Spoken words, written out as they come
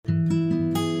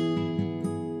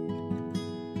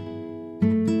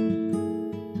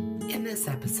this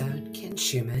episode, Ken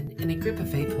Schumann and a group of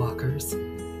faith walkers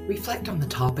reflect on the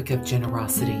topic of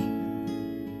generosity.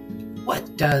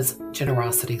 What does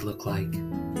generosity look like?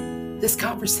 This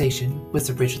conversation was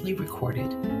originally recorded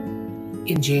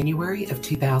in January of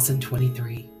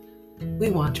 2023. We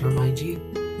want to remind you,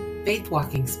 Faith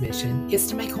Walking's mission is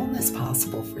to make wholeness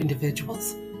possible for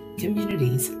individuals,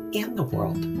 communities, and the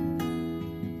world.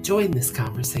 Join this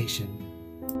conversation.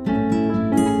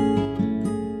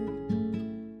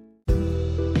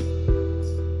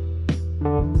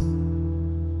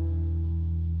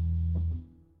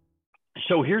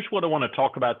 So here's what I want to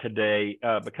talk about today,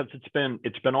 because it's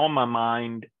been on my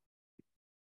mind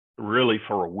really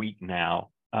for a week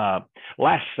now.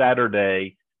 Last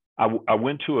Saturday, I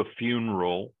went to a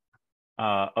funeral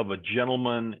of a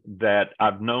gentleman that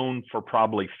I've known for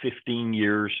probably 15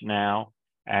 years now,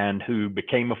 and who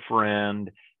became a friend,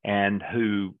 and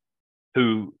who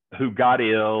got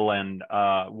ill and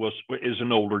is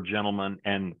an older gentleman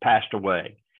and passed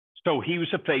away. So he was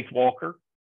a faith walker.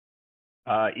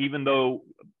 Even though,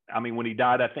 when he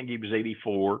died, I think he was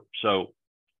 84. So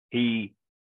he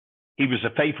was a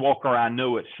faith walker, I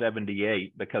know, at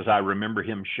 78, because I remember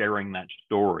him sharing that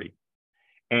story.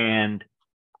 And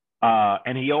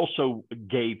he also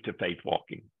gave to faith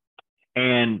walking.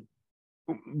 And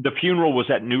the funeral was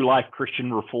at New Life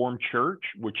Christian Reformed Church,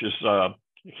 which is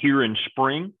here in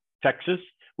Spring, Texas,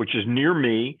 which is near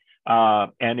me,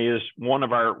 and is one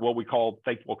of our, what we call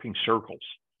faith walking circles.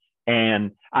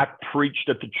 And I preached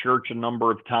at the church a number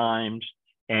of times,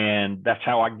 and that's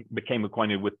how I became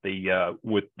acquainted with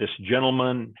this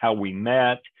gentleman, how we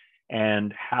met,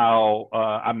 and how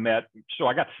I met. So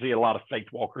I got to see a lot of faith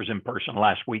walkers in person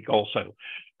last week also,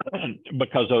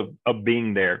 because of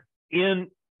being there.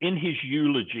 In his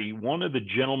eulogy, one of the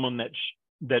gentlemen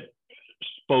that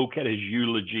spoke at his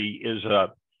eulogy is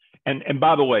and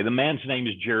by the way, the man's name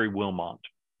is Jerry Wilmont,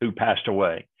 who passed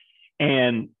away,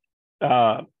 and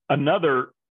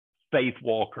another faith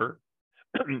walker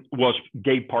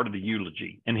gave part of the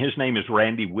eulogy, and his name is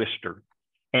Randy Wister.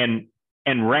 And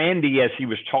Randy, as he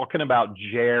was talking about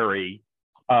Jerry,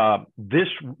 this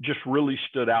just really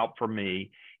stood out for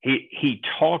me. He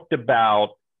talked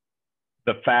about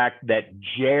the fact that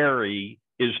Jerry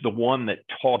is the one that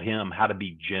taught him how to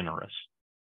be generous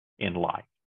in life.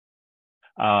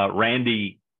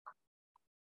 Randy,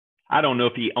 I don't know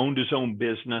if he owned his own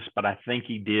business, but I think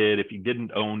he did. If he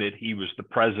didn't own it, he was the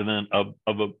president of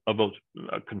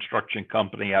a construction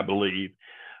company, I believe,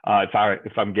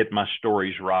 if I'm getting my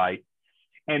stories right.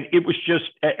 And it was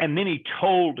just, and then he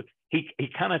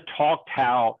kind of talked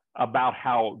about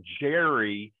how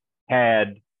Jerry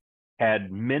had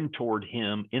mentored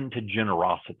him into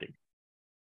generosity.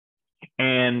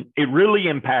 And it really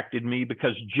impacted me,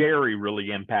 because Jerry really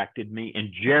impacted me,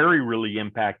 and Jerry really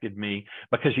impacted me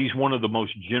because he's one of the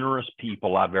most generous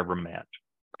people I've ever met.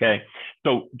 Okay.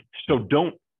 So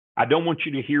I don't want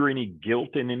you to hear any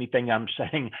guilt in anything I'm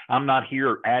saying. I'm not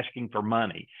here asking for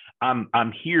money.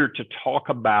 I'm here to talk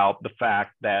about the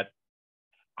fact that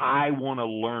I want to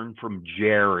learn from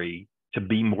Jerry to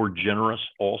be more generous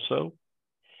also.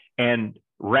 And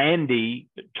Randy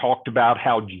talked about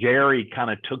how Jerry kind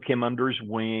of took him under his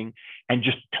wing and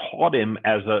just taught him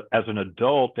as an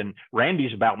adult. And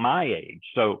Randy's about my age,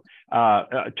 so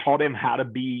taught him how to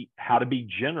be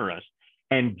generous.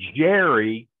 And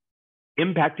Jerry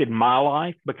impacted my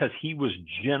life because he was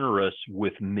generous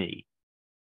with me.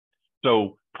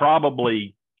 So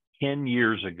probably 10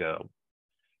 years ago,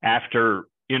 after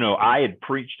I had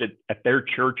preached at their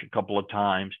church a couple of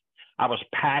times, I was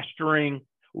pastoring.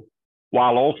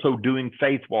 While also doing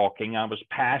faith walking, I was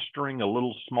pastoring a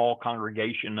little small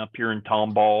congregation up here in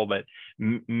Tomball that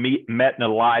met in a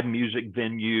live music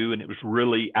venue, and it was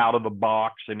really out of the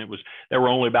box, and there were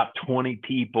only about 20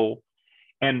 people.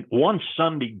 And one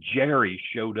Sunday, Jerry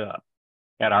showed up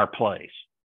at our place,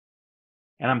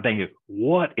 and I'm thinking,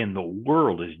 what in the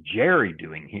world is Jerry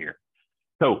doing here?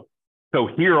 So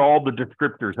here are all the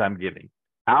descriptors I'm giving: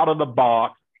 out of the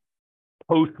box,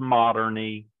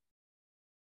 postmodern-y,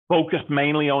 focused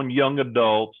mainly on young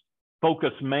adults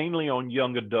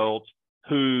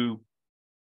who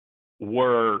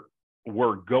were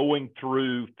going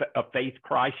through a faith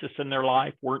crisis in their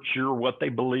life, weren't sure what they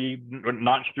believed,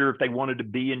 not sure if they wanted to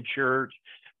be in church,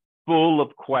 full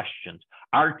of questions.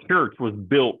 Our church was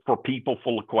built for people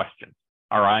full of questions,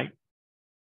 all right?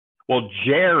 Well,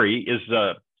 Jerry is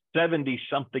a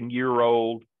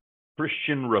 70-something-year-old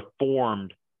Christian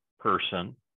Reformed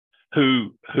person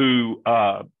who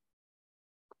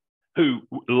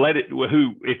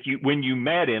when you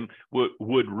met him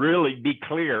would really be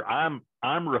clear, I'm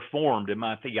Reformed in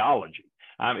my theology.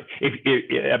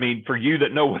 I mean, for you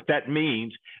that know what that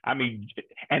means, I mean,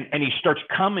 and he starts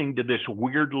coming to this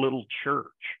weird little church.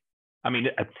 I mean,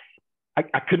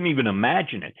 I couldn't even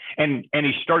imagine it. And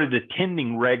he started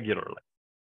attending regularly.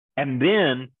 And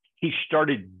then he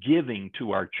started giving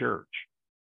to our church.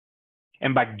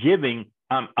 And by giving,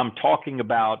 I'm talking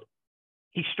about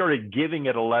he started giving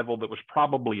at a level that was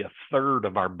probably a third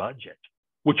of our budget,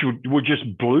 which would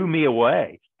just blew me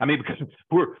away. I mean, because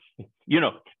we're,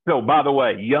 so by the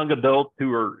way, young adults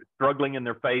who are struggling in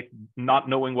their faith, not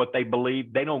knowing what they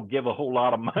believe, they don't give a whole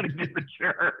lot of money to the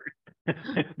church.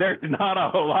 There's not a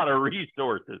whole lot of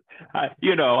resources. I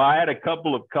had a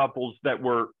couple of couples that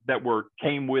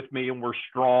came with me and were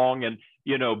strong, and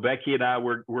Becky and I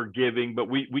were giving, but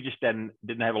we just didn't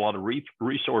have a lot of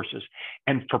resources.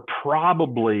 And for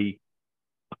probably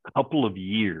a couple of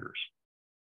years,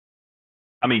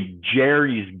 I mean,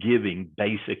 Jerry's giving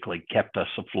basically kept us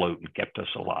afloat and kept us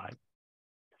alive.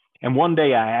 And one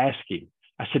day I asked him,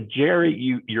 I said,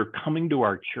 Jerry, you're coming to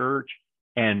our church,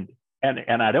 and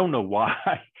I don't know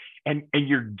why, and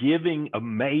you're giving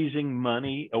amazing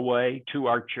money away to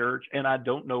our church, and I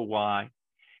don't know why.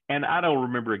 And I don't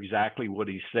remember exactly what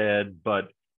he said, but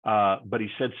he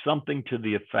said something to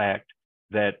the effect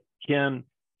that, Ken,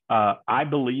 I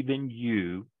believe in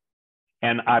you,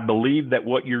 and I believe that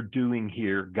what you're doing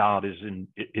here, God is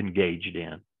engaged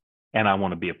in, and I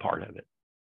want to be a part of it.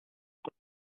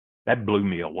 That blew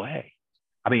me away.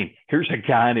 I mean, here's a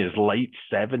guy in his late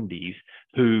 70s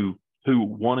who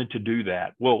wanted to do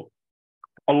that. Well,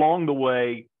 along the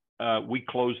way, we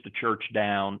closed the church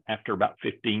down after about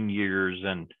 15 years,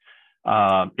 and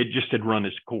it just had run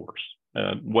its course.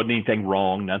 Wasn't anything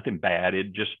wrong, nothing bad.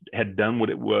 It just had done what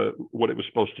it was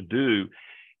supposed to do,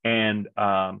 and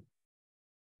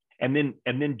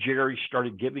then Jerry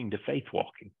started giving to Faith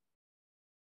Walking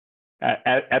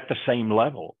at the same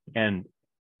level, and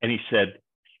he said,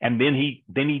 and then he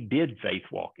did Faith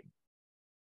Walking.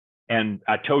 And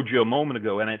I told you a moment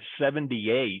ago, and at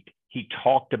 78, he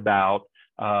talked about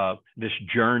this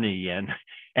journey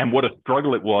and what a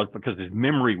struggle it was because his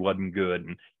memory wasn't good.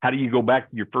 And how do you go back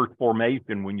to your first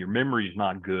formation when your memory's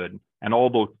not good, and all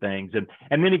those things. And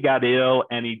then he got ill,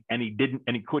 and he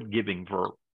quit giving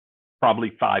for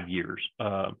probably 5 years.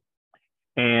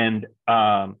 And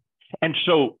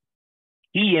so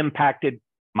he impacted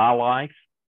my life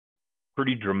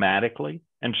pretty dramatically.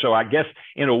 And so I guess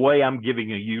in a way I'm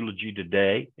giving a eulogy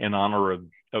today in honor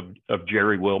of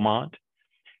Jerry Wilmot.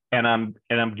 And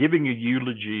I'm giving a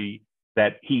eulogy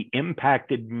that he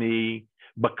impacted me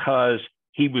because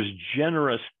he was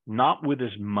generous, not with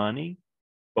his money,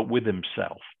 but with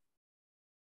himself.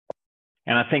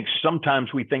 And I think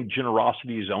sometimes we think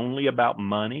generosity is only about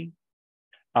money.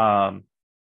 I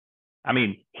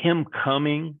mean, him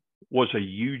coming was a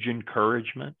huge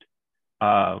encouragement.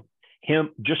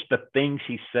 Just the things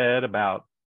he said about,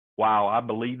 wow, I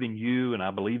believe in you, and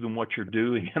I believe in what you're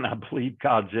doing, and I believe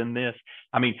God's in this.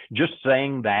 I mean, just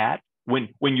saying that when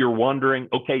you're wondering,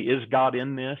 okay, is God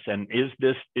in this? And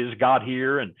is God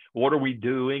here? And what are we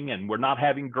doing? And we're not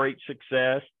having great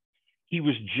success. He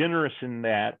was generous in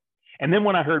that. And then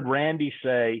when I heard Randy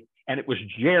say, and it was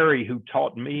Jerry who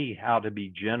taught me how to be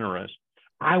generous,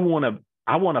 I want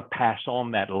to pass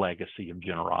on that legacy of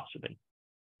generosity.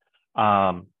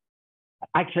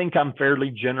 I think I'm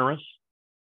fairly generous,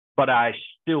 but I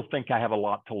still think I have a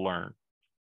lot to learn.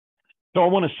 So I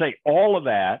want to say all of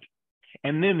that.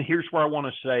 And then here's where I want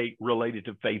to say related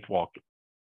to Faith Walking.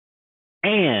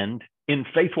 And in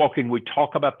Faith Walking, we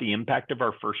talk about the impact of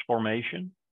our first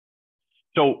formation.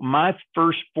 So my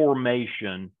first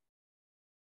formation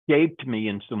shaped me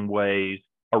in some ways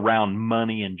around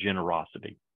money and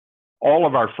generosity. All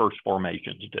of our first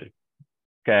formations do.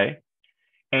 Okay.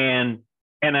 And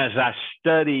as I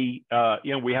study,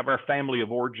 we have our family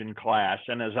of origin class.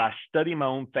 And as I study my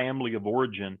own family of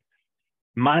origin,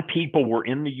 my people were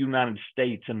in the United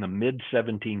States in the mid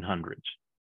 1700s.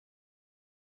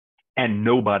 And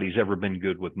nobody's ever been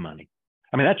good with money.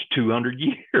 I mean, that's 200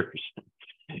 years.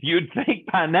 You'd think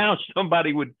by now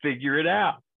somebody would figure it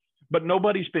out, but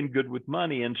nobody's been good with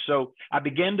money. And so I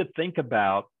began to think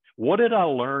about, what did I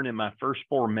learn in my first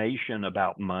formation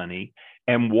about money?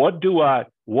 And what do I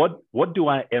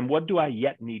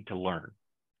yet need to learn?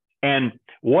 And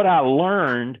what I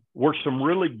learned were some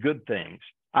really good things.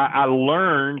 I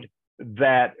learned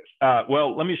that,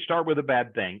 let me start with a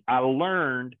bad thing. I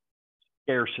learned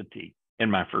scarcity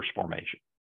in my first formation,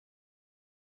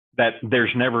 that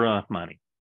there's never enough money.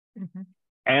 Mm-hmm.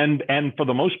 And for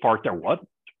the most part, there wasn't,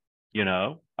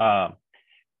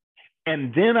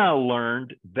 and then I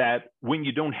learned that when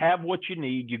you don't have what you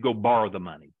need, you go borrow the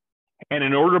money. And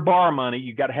in order to borrow money,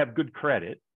 you got to have good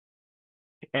credit.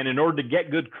 And in order to get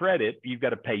good credit, you've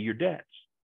got to pay your debts.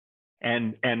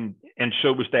 And so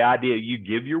it was the idea, you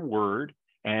give your word,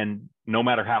 and no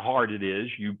matter how hard it is,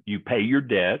 you pay your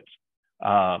debts.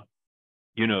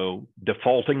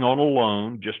 Defaulting on a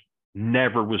loan just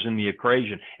never was in the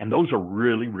equation. And those are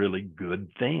really, really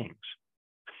good things.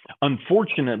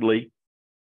 Unfortunately,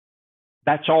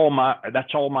 that's all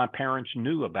my parents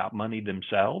knew about money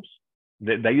themselves.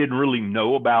 They didn't really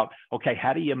know about, okay,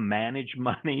 how do you manage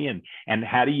money and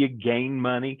how do you gain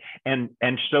money? And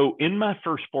so in my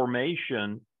first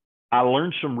formation, I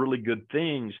learned some really good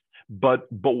things, but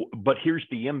here's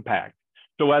the impact.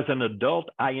 So as an adult,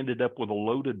 I ended up with a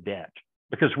load of debt,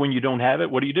 because when you don't have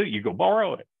it, what do? You go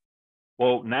borrow it.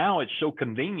 Well, now it's so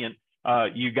convenient.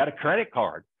 You got a credit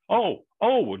card. Oh,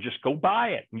 well, just go buy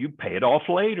it and you pay it off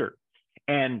later.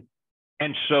 And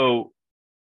so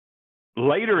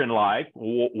later in life,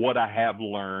 what I have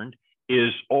learned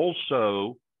is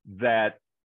also that,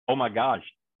 oh my gosh,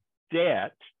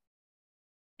 debt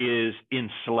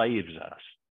enslaves us.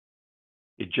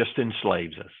 It just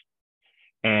enslaves us.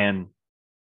 And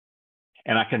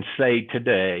I can say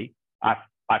today, I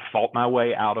fought my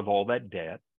way out of all that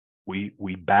debt.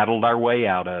 We battled our way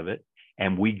out of it,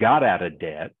 and we got out of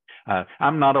debt.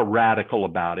 I'm not a radical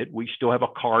about it. We still have a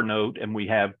car note, and we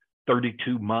have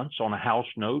 32 months on a house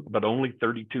note, but only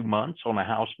 32 months on a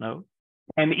house note.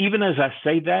 And even as I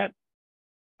say that,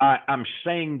 I'm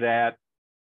saying that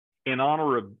in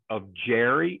honor of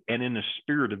Jerry and in the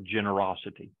spirit of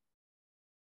generosity.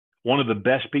 One of the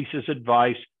best pieces of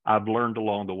advice I've learned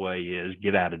along the way is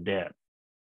get out of debt.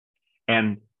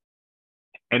 And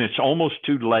it's almost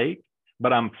too late,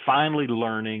 but I'm finally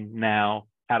learning now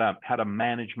how to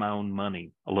manage my own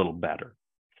money a little better.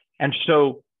 And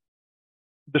so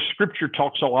the scripture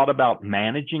talks a lot about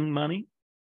managing money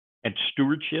and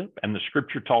stewardship, and the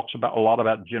scripture talks a lot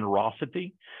about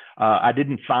generosity. I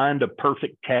didn't find a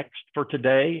perfect text for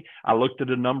today. I looked at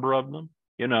a number of them,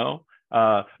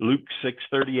 Luke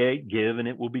 6:38, give and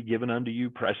it will be given unto you,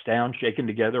 pressed down, shaken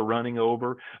together, running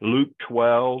over. Luke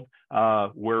 12,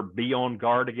 where be on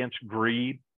guard against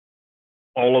greed,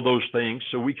 all of those things.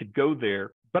 So we could go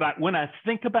there. But when I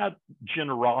think about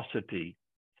generosity,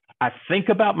 I think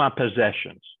about my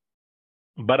possessions,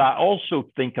 but I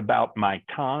also think about my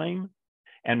time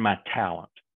and my talent.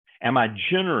 Am I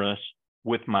generous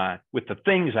with the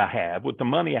things I have, with the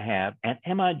money I have? And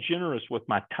am I generous with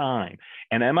my time?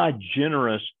 And am I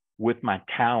generous with my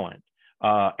talent?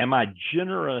 Am I just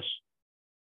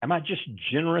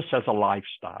generous as a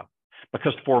lifestyle?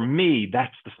 Because for me,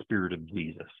 that's the spirit of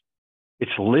Jesus.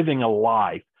 It's living a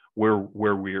life where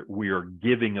we are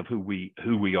giving of who we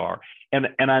are. And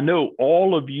I know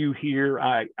all of you here,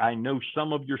 I know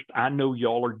I know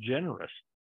y'all are generous.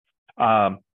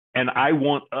 And I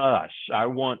want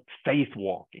Faith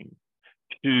Walking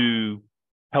to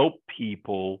help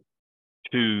people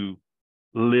to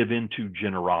live into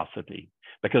generosity,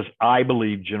 because I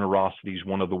believe generosity is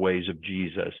one of the ways of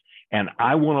Jesus. And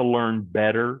I want to learn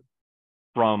better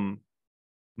from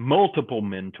multiple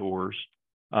mentors.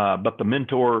 But the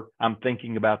mentor I'm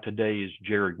thinking about today is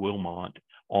Jerry Wilmot,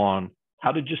 on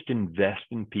how to just invest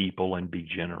in people and be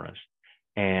generous.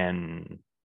 And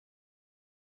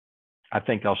I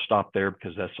think I'll stop there,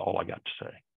 because that's all I got to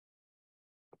say.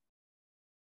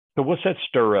 So what's that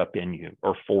stir up in you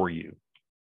or for you?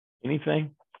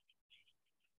 Anything?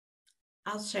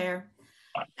 I'll share.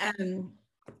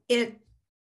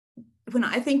 When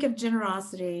I think of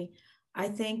generosity, I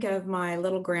think of my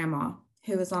little grandma,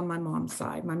 who was on my mom's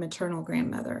side, my maternal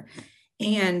grandmother.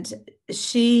 And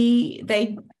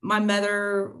my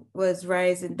mother was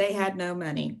raised, and they had no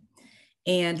money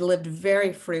and lived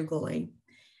very frugally.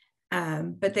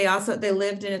 But they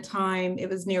lived in a time, it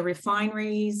was near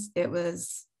refineries. It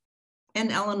was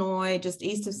in Illinois, just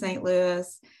east of St.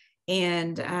 Louis.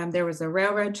 And there was a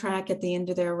railroad track at the end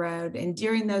of their road. And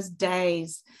during those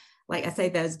days, like I say,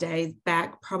 those days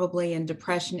back probably in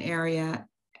Depression era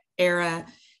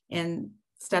and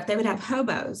stuff, they would have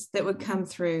hobos that would come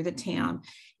through the town.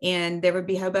 And there would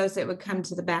be hobos that would come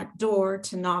to the back door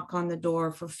to knock on the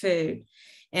door for food.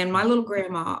 And my little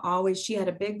grandma she had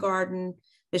a big garden,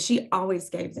 but she always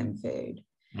gave them food.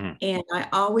 Mm. And I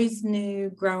always knew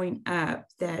growing up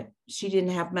that she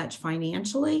didn't have much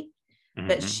financially, mm-hmm.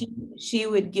 but she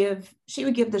would give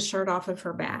the shirt off of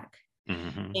her back.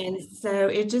 Mm-hmm. And so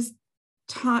it just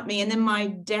taught me. And then my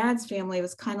dad's family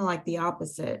was kind of like the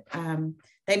opposite.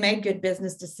 They made good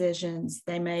business decisions.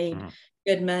 They made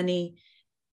good money,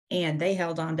 and they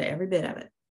held on to every bit of it.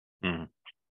 Mm.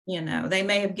 They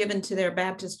may have given to their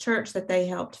Baptist church that they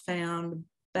helped found,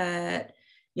 but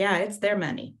yeah, it's their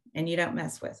money. and you don't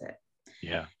mess with it.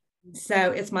 Yeah.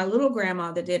 So it's my little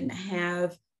grandma that didn't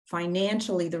have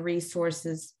financially the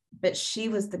resources, but she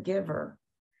was the giver.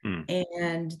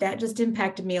 And that just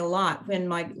impacted me a lot. When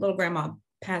my little grandma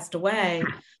passed away,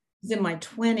 I was in my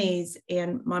 20s,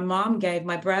 and my mom gave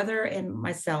my brother and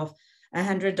myself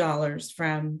 $100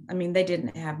 from, I mean, they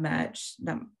didn't have much,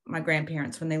 my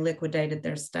grandparents, when they liquidated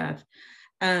their stuff.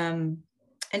 And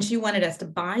she wanted us to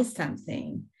buy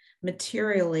something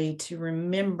materially to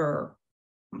remember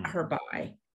her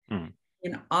by.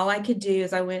 And all I could do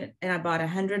is I went and I bought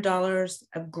 $100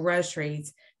 of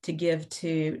groceries to give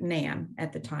to NAM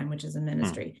at the time, which is a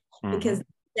ministry, because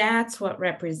that's what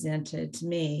represented to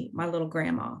me my little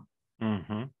grandma.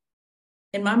 And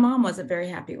my mom wasn't very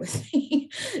happy with me.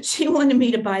 She wanted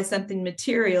me to buy something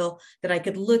material that I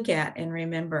could look at and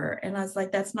remember. And I was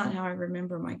like, that's not how I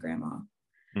remember my grandma.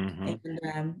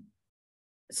 And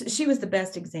so she was the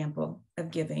best example of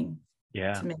giving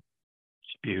to me.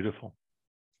 It's beautiful.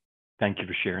 Thank you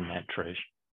for sharing that, Trish.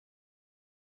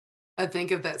 I think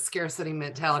of that scarcity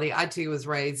mentality. I too was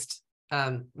raised,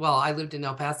 I lived in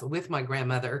El Paso with my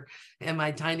grandmother and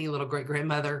my tiny little great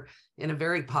grandmother in a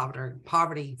very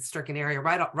poverty-stricken area,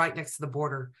 right next to the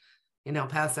border in El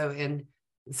Paso. And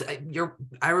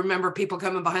I remember people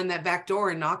coming behind that back door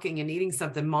and knocking and eating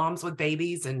something, moms with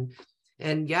babies,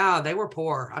 and yeah, they were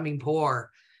poor. I mean,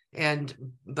 poor.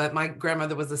 But my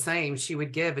grandmother was the same. She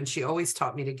would give, and she always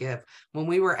taught me to give. When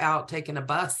we were out taking a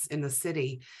bus in the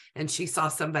city and she saw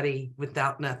somebody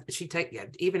without nothing,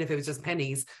 even if it was just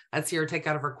pennies, I'd see her take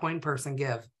out of her coin purse and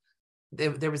give.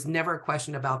 There was never a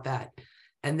question about that.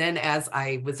 And then as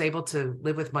I was able to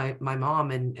live with my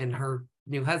mom and her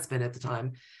new husband at the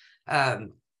time,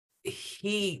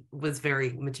 he was very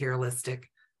materialistic.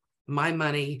 My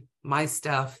money, my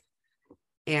stuff.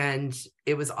 And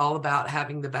it was all about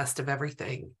having the best of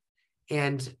everything.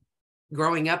 And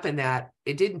growing up in that,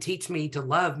 it didn't teach me to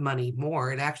love money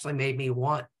more. It actually made me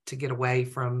want to get away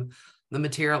from the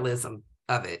materialism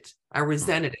of it. I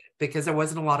resented it because there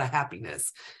wasn't a lot of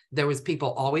happiness. There was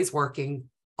people always working,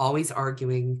 always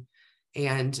arguing,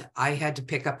 and I had to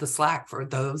pick up the slack for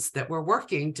those that were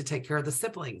working to take care of the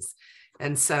siblings.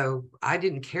 And so I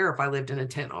didn't care if I lived in a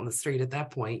tent on the street at that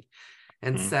point.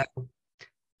 And so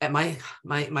and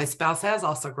my spouse has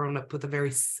also grown up with a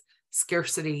very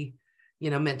scarcity,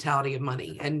 mentality of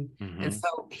money. And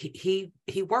so he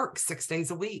works 6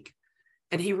 days a week,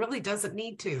 and he really doesn't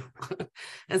need to.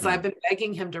 And so I've been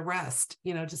begging him to rest,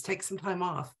 just take some time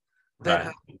off.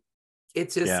 But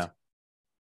it's just,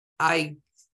 I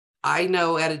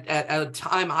know at a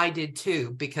time I did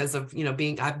too, because of,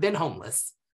 I've been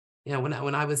homeless.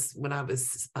 When I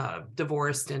was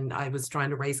divorced and I was trying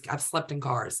to raise, I've slept in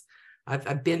cars.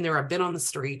 I've been there. I've been on the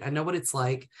street. I know what it's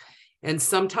like. And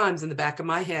sometimes in the back of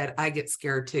my head, I get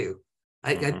scared too.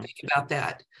 I think about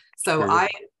that. So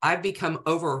I've become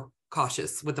over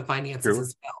cautious with the finances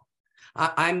as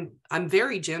well. I'm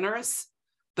very generous,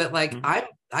 but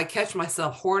I catch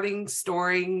myself hoarding,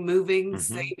 storing, moving,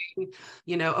 saving,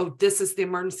 this is the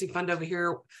emergency fund over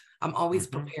here. I'm always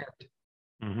prepared.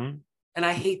 And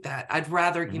I hate that. I'd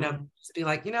rather, just be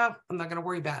like, I'm not going to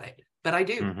worry about it, but I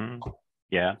do.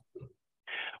 Yeah.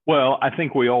 Well, I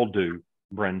think we all do,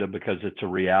 Brenda, because it's a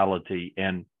reality.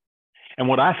 And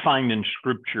what I find in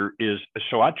scripture is,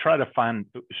 so I try to find,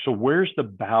 so where's the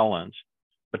balance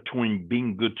between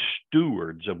being good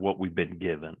stewards of what we've been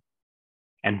given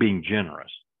and being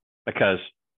generous? Because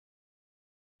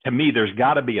to me, there's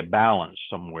got to be a balance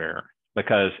somewhere,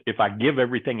 because if I give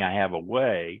everything I have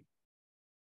away,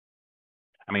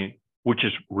 which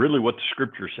is really what the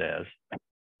scripture says,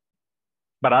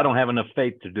 but I don't have enough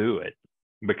faith to do it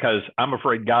because I'm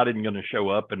afraid God isn't going to show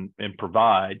up and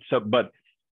provide. So, but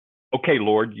okay,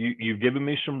 Lord, you've given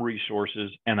me some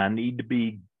resources, and I need to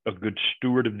be a good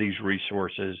steward of these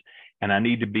resources, and I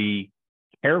need to be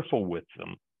careful with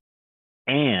them.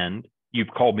 And you've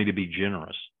called me to be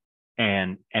generous,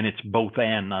 and it's both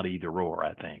and, not either or,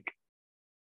 I think.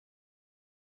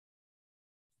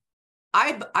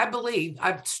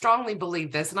 I strongly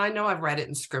believe this, and I know I've read it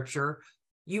in scripture.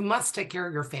 You must take care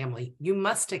of your family. You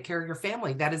must take care of your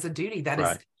family. That is a duty.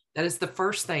 That is the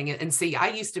first thing. And see, I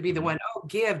used to be the one,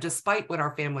 give despite what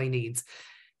our family needs.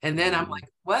 And then I'm like,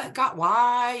 what, God,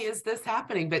 why is this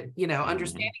happening? But,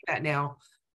 understanding that now,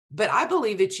 but I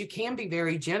believe that you can be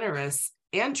very generous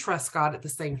and trust God at the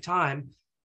same time,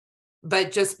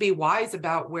 but just be wise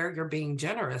about where you're being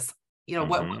generous.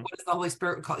 What does the Holy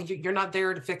Spirit call you? You're not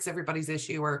there to fix everybody's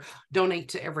issue or donate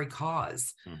to every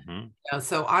cause.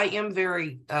 So I am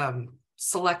very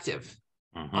selective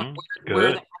on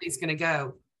where the money's going to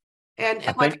go. And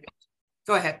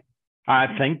go ahead.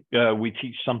 I think we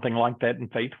teach something like that in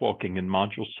Faith Walking in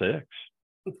Module 6.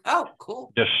 Oh,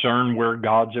 cool. Discern where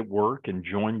God's at work and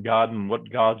join God in what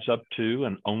God's up to,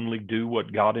 and only do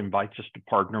what God invites us to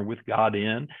partner with God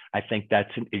in. I think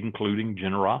that's including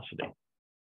generosity.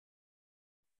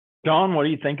 John, what are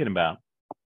you thinking about?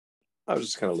 I was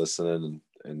just kind of listening,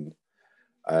 and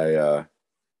I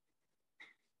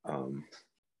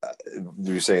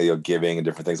you were saying, giving and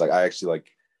different things. Like, I actually, like,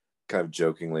 kind of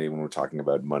jokingly, when we're talking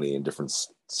about money in different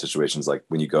situations, like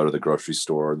when you go to the grocery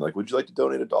store and like, would you like to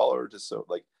donate $1? Just so,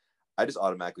 like, I just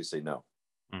automatically say no,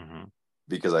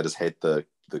 because I just hate the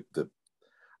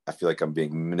I feel like I'm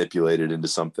being manipulated into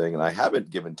something, and I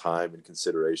haven't given time and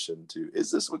consideration to,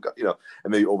 is this what God, and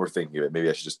maybe overthinking it. Maybe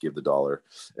I should just give the $1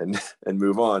 and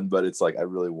move on. But it's like, I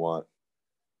really want,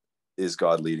 is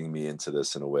God leading me into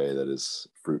this in a way that is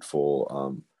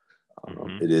fruitful?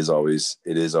 It is always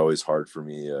hard for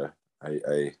me.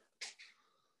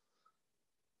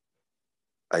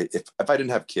 If I didn't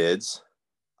have kids,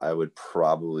 I would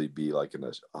probably be like in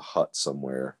a hut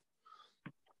somewhere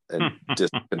and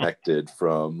disconnected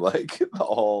from like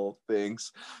all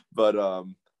things. But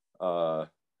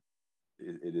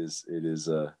it is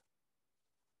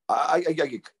I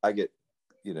get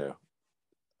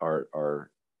our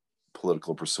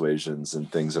political persuasions and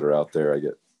things that are out there. I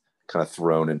get kind of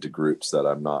thrown into groups that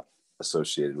I'm not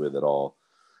associated with at all,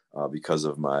 because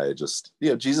of my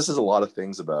Jesus is a lot of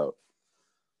things about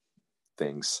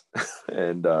things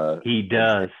and he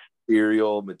does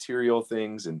material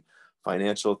things and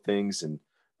financial things, and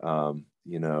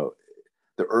the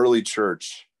early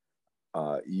church,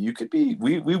 you could be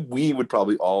we would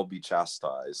probably all be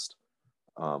chastised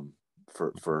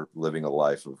for living a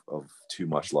life of too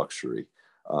much luxury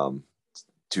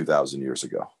 2,000 years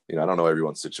ago. I don't know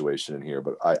everyone's situation in here,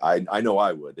 but I know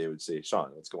I would. They would say, Sean,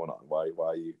 what's going on? Why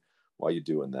are you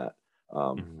doing that?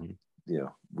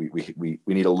 We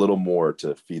need a little more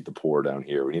to feed the poor down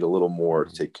here. We need a little more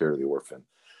to take care of the orphan.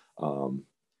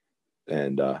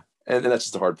 And that's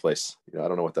just a hard place. I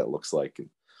don't know what that looks like. And,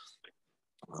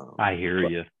 I hear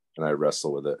you. And I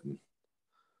wrestle with it. And,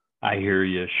 I hear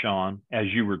you, Sean. As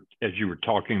you were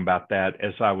talking about that,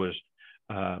 as I was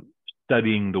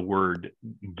studying the word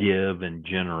give and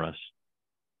generous,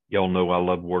 y'all know I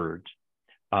love words.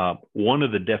 One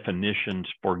of the definitions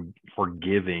for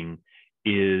giving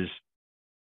is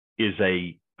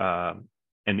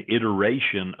an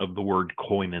iteration of the word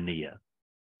koinonia,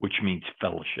 which means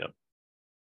fellowship.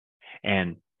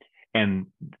 And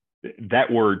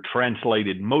that word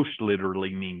translated most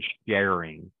literally means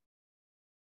sharing.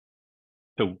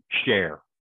 So share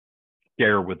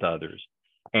with others.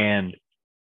 And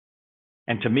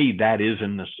to me, that is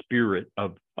in the spirit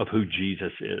of who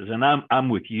Jesus is. And I'm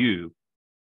with you.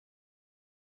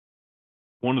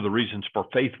 One of the reasons for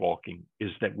Faith Walking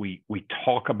is that we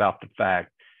talk about the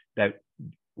fact that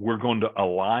we're going to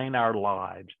align our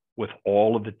lives with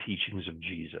all of the teachings of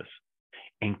Jesus,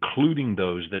 including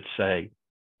those that say,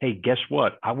 hey, guess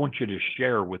what? I want you to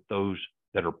share with those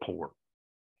that are poor.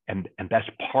 And that's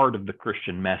part of the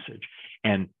Christian message.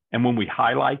 And when we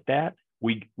highlight that,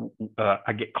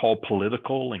 I get called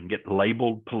political and get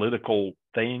labeled political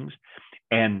things.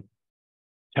 And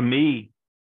to me,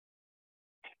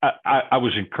 I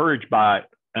was encouraged by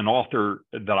an author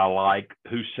that I like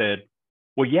who said,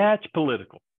 well, yeah, it's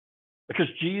political because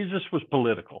Jesus was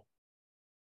political.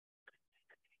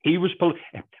 He was,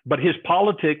 but his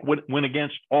politic went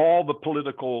against all the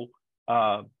political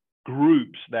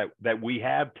groups that we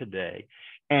have today.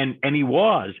 And he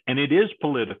was, and it is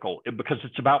political because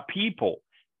it's about people.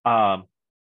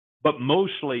 But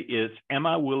mostly it's, am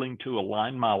I willing to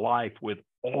align my life with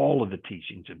all of the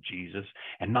teachings of Jesus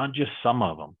and not just some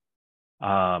of them?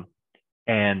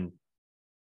 And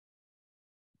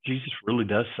Jesus really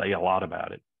does say a lot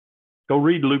about it. Go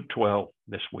read Luke 12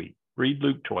 this week. Read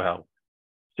Luke 12.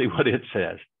 See what it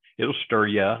says. It'll stir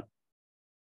you up.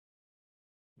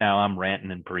 Now I'm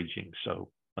ranting and preaching, so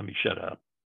let me shut up.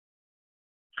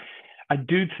 I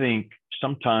do think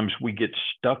sometimes we get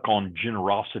stuck on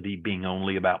generosity being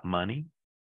only about money.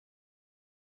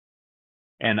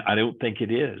 And I don't think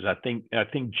it is. I think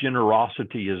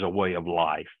generosity is a way of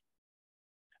life,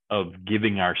 of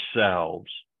giving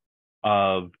ourselves,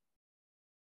 of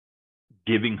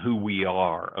giving who we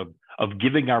are, of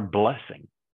giving our blessing,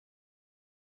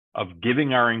 of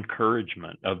giving our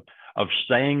encouragement, of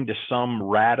saying to some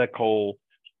radical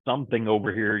something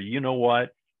over here, you know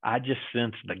what? I just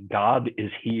sense that God is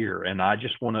here and I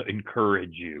just want to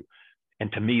encourage you.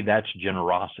 And to me, that's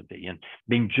generosity, and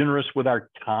being generous with our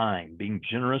time, being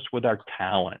generous with our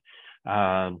talent,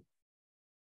 all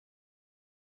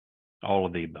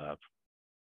of the above.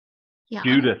 Yeah.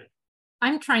 Judith,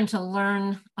 I'm trying to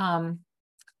learn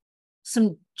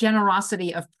some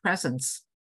generosity of presence.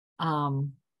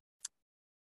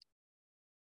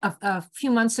 A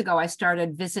few months ago, I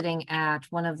started visiting at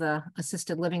one of the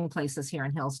assisted living places here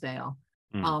in Hillsdale.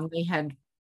 They had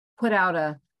put out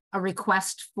a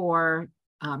request for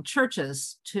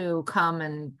churches to come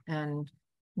and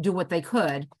do what they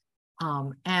could.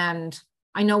 And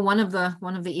I know one of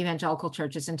the evangelical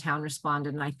churches in town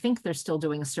responded, and I think they're still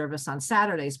doing a service on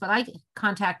Saturdays, but I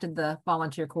contacted the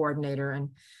volunteer coordinator and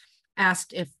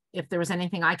asked if there was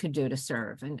anything I could do to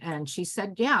serve. And she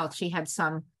said, yeah, she had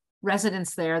some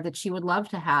residents there that she would love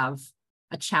to have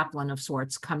a chaplain of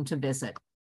sorts come to visit.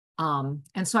 And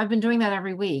so I've been doing that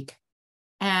every week.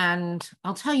 And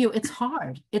I'll tell you, it's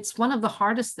hard. It's one of the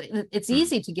hardest things. It's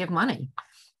easy to give money.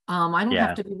 I don't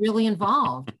have to be really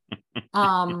involved.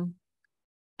 And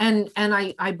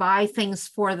I buy things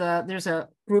for there's a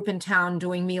group in town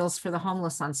doing meals for the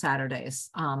homeless on Saturdays.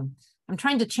 I'm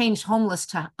trying to change homeless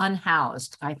to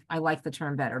unhoused. I like the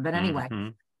term better, but anyway,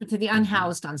 to the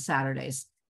unhoused on Saturdays.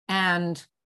 And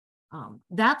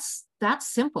that's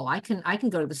simple. I can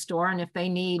go to the store, and if they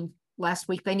need, last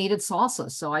week they needed salsa,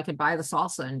 so I could buy the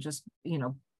salsa and just,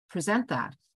 present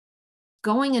that.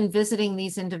 Going and visiting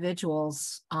these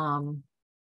individuals, I'm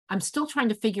still trying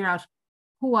to figure out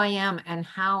who I am and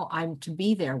how I'm to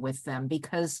be there with them,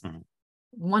 because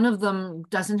one of them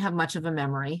doesn't have much of a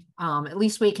memory. At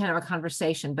least we can have a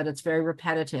conversation, but it's very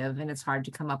repetitive and it's hard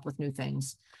to come up with new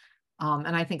things.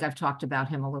 And I think I've talked about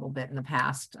him a little bit in the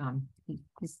past. He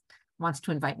wants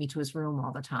to invite me to his room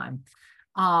all the time.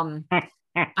 I'm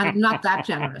not that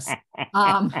generous.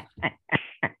 I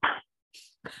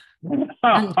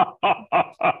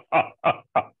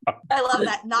love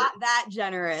that. Not that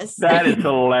generous. That is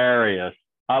hilarious.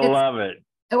 I love it.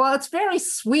 Well, it's very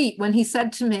sweet when he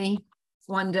said to me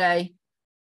one day,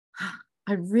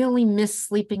 I really miss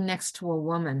sleeping next to a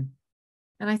woman.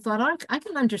 And I thought, I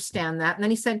can understand that. And then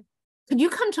he said, could you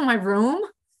come to my room?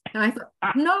 And I thought,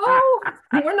 no,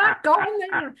 we're not going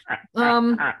there.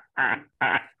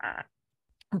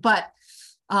 But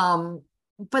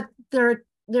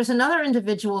there's another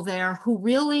individual there who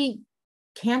really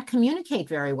can't communicate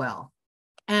very well.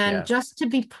 And just to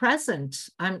be present,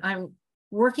 I'm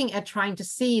working at trying to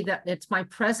see that it's my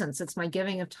presence, it's my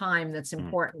giving of time that's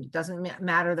important. It doesn't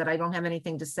matter that I don't have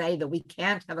anything to say, that we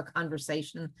can't have a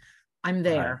conversation. I'm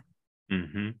there.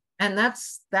 Right. And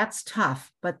that's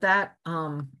tough, but that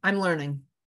I'm learning.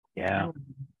 Yeah.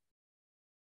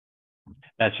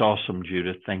 That's awesome,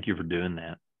 Judith. Thank you for doing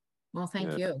that. Well,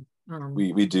 thank you.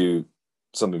 We do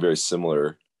something very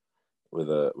similar with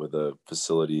a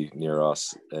facility near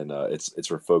us, and it's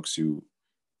for folks who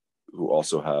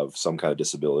also have some kind of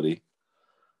disability,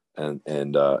 and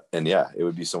yeah, it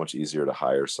would be so much easier to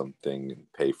hire something and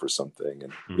pay for something,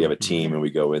 and we have a team and we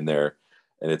go in there,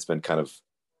 and it's been kind of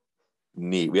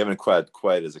neat. We haven't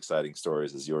quite as exciting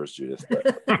stories as yours, Judith,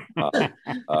 but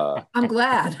I'm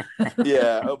glad.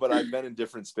 But I've been in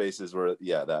different spaces where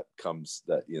that comes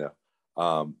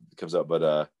up,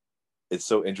 but it's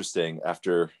so interesting.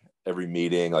 After every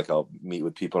meeting, like I'll meet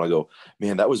with people and I go,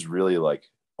 man, that was really like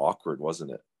awkward,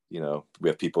 wasn't it? We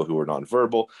have people who are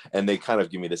nonverbal and they kind of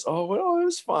give me this, it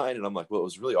was fine, and I'm like, well, it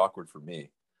was really awkward for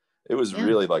me. It was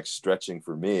really like stretching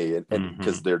for me, and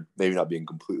because they're maybe not being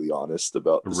completely honest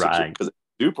about the situation, because it's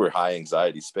super high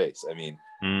anxiety space. I mean,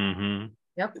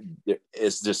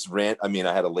 it's just I mean,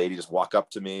 I had a lady just walk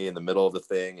up to me in the middle of the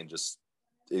thing, and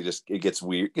it gets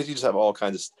weird because you just have all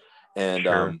kinds of,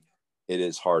 and it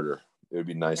is harder. It would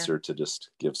be nicer to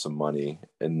just give some money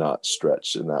and not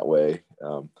stretch in that way.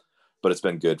 But it's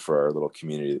been good for our little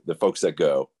community. The folks that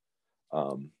go,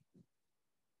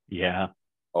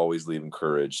 always leave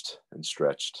encouraged and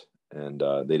stretched, and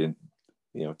they didn't,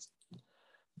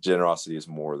 generosity is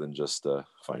more than just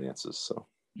finances. So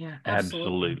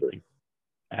absolutely.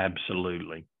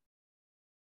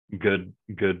 Good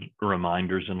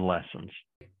reminders and lessons.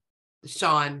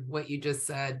 Sean, what you just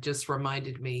said just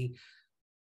reminded me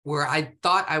where I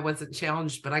thought I wasn't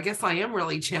challenged, but I guess I am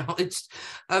really challenged.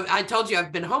 I told you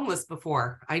I've been homeless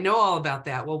before. I know all about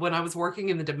that. Well, when I was working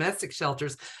in the domestic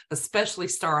shelters, especially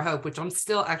Star Hope, which I'm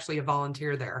still actually a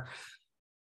volunteer there,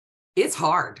 it's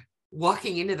hard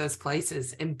walking into those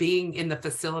places and being in the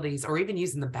facilities or even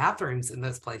using the bathrooms in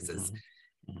those places.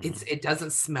 It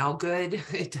doesn't smell good.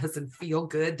 It doesn't feel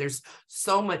good. There's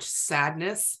so much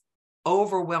sadness,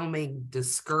 overwhelming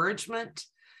discouragement.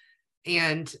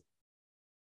 And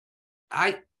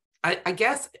I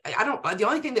guess the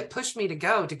only thing that pushed me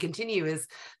to continue is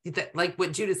that, like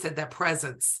what Judith said, that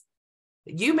presence.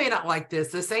 You may not like this.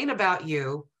 This ain't about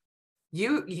you.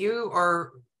 You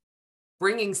are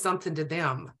bringing something to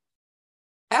them.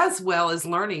 as well as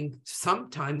learning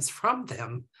sometimes from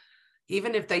them,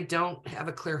 even if they don't have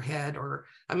a clear head. Or,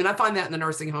 I mean, I find that in the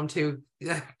nursing home too,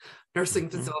 nursing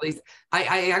facilities.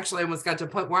 I actually almost got to a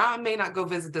point where I may not go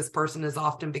visit this person as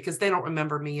often because they don't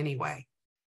remember me anyway.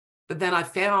 But then I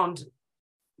found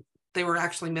they were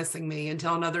actually missing me and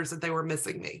telling others that they were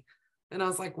missing me. And I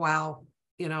was like, wow,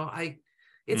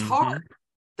 it's hard.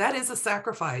 That is a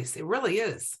sacrifice. It really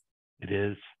is. It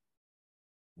is.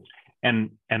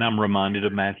 And I'm reminded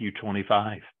of Matthew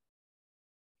 25.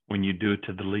 When you do it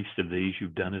to the least of these,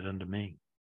 you've done it unto me.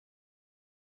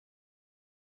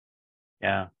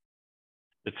 Yeah.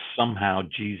 That somehow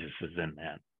Jesus is in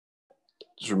that.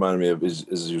 Just reminded me of,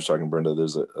 as you were talking, Brenda,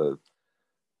 there's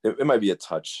it might be a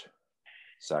touch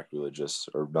sacrilegious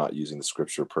or not using the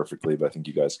scripture perfectly, but I think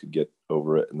you guys could get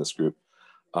over it in this group.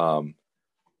 But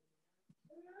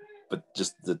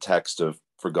just the text of,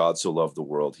 for God so loved the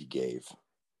world, he gave.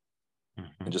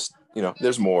 And just,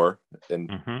 there's more, but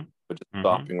just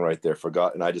stopping right there, for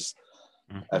God. And I've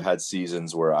had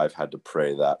seasons where I've had to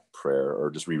pray that prayer or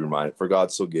just remind it, for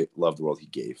God so loved the world, he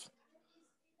gave.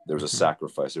 There was a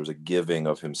sacrifice, there was a giving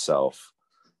of himself.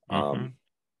 And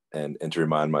to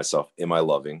remind myself, am I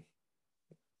loving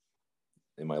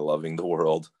the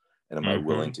world, and am I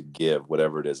willing to give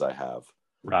whatever it is I have?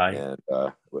 Right. And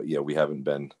we haven't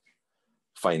been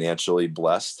financially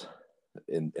blessed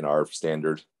in our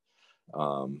standard,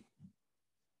 but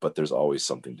there's always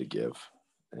something to give.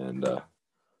 And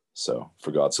so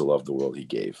for God so loved the world, he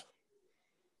gave.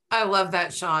 I love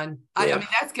that, Sean. Yeah. I mean,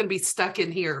 that's going to be stuck in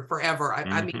here forever.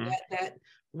 I mean, that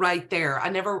right there. I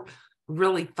never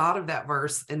really thought of that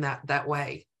verse in that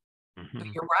way. But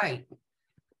you're right.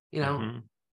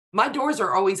 My doors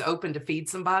are always open to feed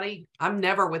somebody. I'm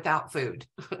never without food.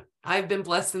 I've been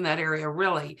blessed in that area,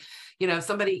 really.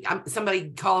 Somebody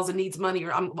calls and needs money,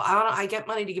 or I get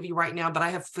money to give you right now, but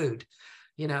I have food,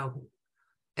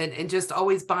 and just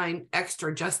always buying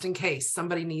extra just in case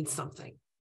somebody needs something.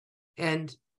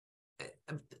 And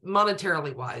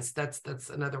monetarily wise, that's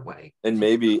another way. And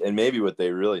maybe what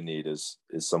they really need is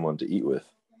someone to eat with.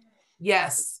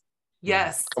 Yes.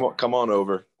 Come on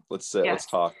over. Let's sit. Yes. Let's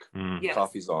talk. Yes.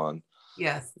 Coffee's on.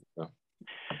 Yes. Yeah.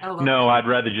 No, I'd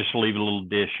rather just leave a little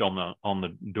dish on the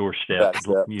doorstep,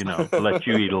 let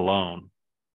you eat alone.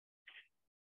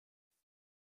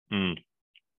 Do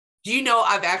you know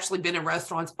I've actually been in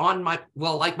restaurants on my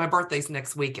birthday's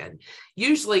next weekend.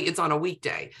 Usually it's on a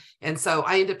weekday. And so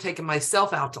I end up taking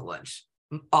myself out to lunch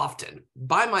often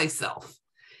by myself.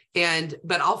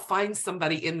 But I'll find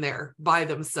somebody in there by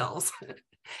themselves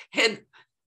and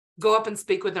go up and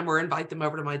speak with them or invite them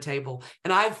over to my table.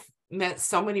 And I've met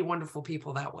so many wonderful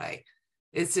people that way.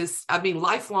 It's just,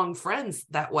 lifelong friends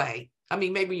that way.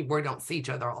 Maybe we don't see each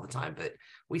other all the time, but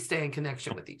we stay in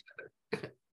connection with each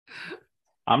other.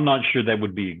 I'm not sure that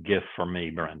would be a gift for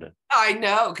me, Brenda. I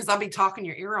know, because I'll be talking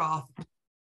your ear off.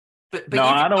 But no,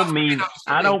 I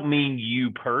don't mean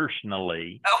you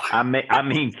personally. Oh. I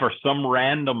mean for some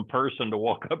random person to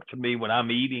walk up to me when I'm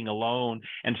eating alone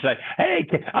and say, "Hey,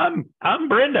 I'm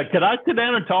Brenda. Can I sit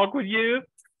down and talk with you?"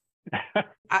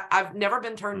 I've never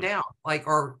been turned down,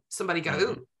 or somebody go,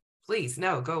 "Ooh, please,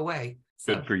 no, go away."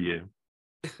 So. Good for you.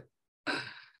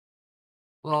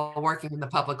 Well, working in the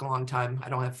public a long time, I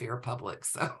don't have fear of public,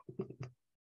 so.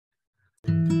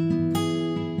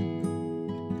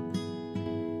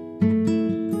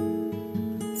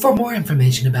 For more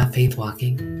information about Faith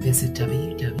Walking, visit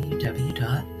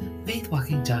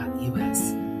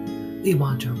www.faithwalking.us. We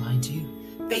want to remind you,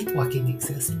 Faith Walking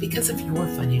exists because of your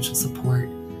financial support.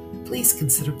 Please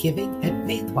consider giving at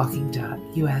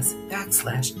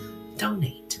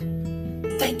faithwalking.us/donate.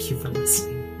 Thank you for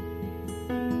listening.